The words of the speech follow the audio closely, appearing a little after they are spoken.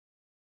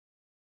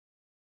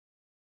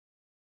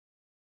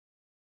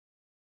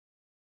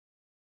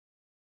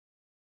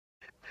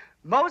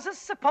Moses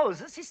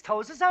supposes his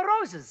toes are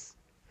roses.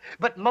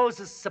 But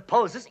Moses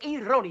supposes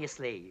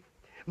erroneously.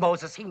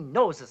 Moses, he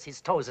knows his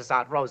toes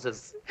aren't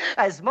roses,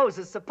 as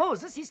Moses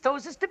supposes his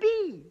toes to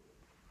be.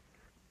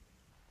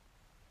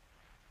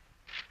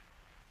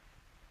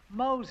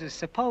 Moses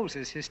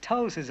supposes his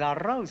toes are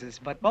roses,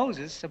 but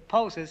Moses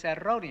supposes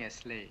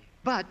erroneously.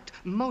 But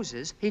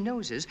Moses, he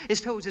knows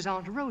his toes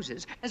aren't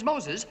roses, as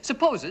Moses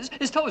supposes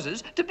his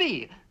toes to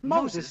be.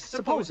 Moses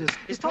supposes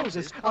his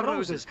toes are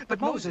roses, but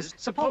Moses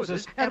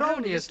supposes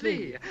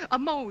erroneously. A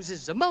Mose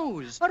is a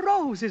Mose. A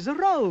rose is a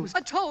rose.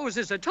 A toes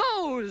is a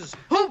toes.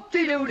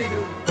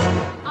 Hoop-de-doo-de-doo.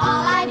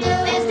 All I do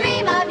is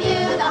dream of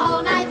you the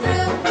whole night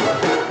through.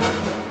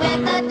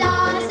 With the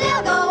dawn, I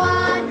still go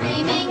on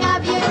dreaming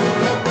of you.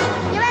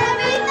 You're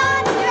every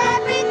thought, you're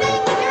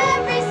everything, you're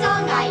every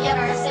song I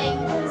ever sing.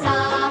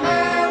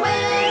 Summer,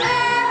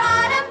 winter,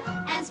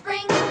 autumn, and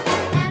spring.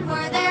 And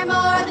were there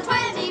more than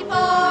 24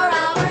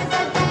 hours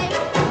a day,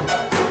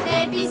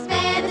 they'd be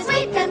spent in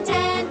sweet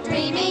content,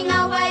 dreaming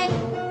away.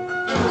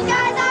 The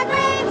skies are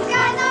gray, the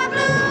skies are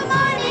blue,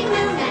 morning,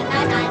 noon,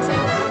 and night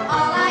too.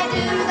 All I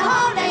do the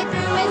whole day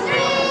through is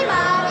dream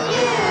of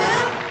you.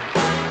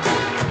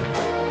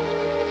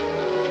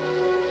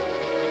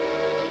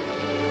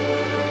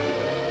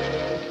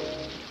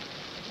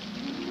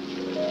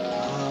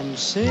 I'm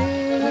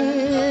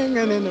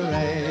singing in the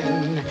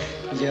rain,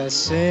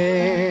 just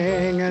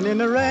singing in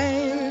the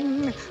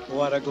rain.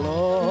 What a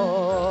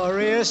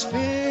glorious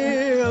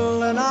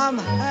feeling, I'm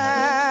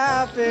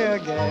happy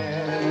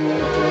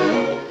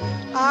again.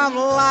 I'm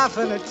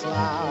laughing at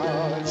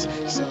clouds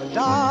so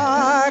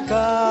dark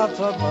up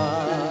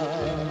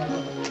above.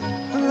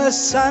 And the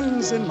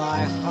sun's in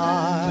my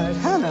heart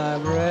and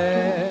I'm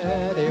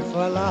ready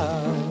for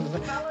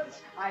love.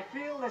 Fellas, I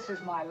feel this is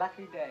my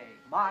lucky day,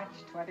 March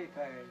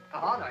 23rd.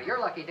 Oh, no, your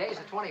lucky day's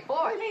the 24th.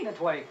 What do you mean the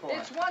 24th?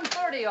 It's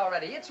 1:30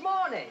 already. It's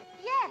morning.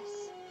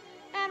 Yes,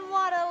 and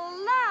what a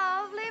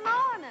lovely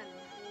morning.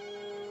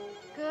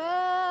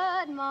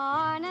 Good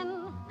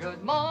morning,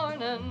 Good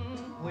morning.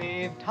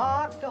 We've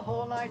talked the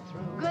whole night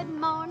through. good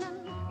morning.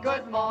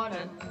 Good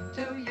morning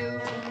to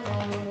you.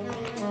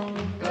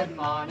 Good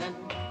morning.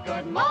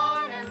 Good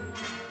morning.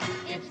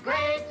 It's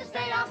great to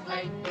stay up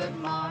late. Good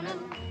morning.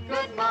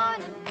 Good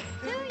morning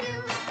to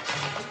you.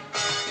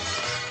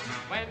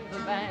 When the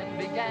band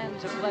began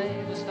to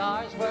play, the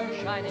stars were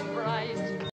shining bright.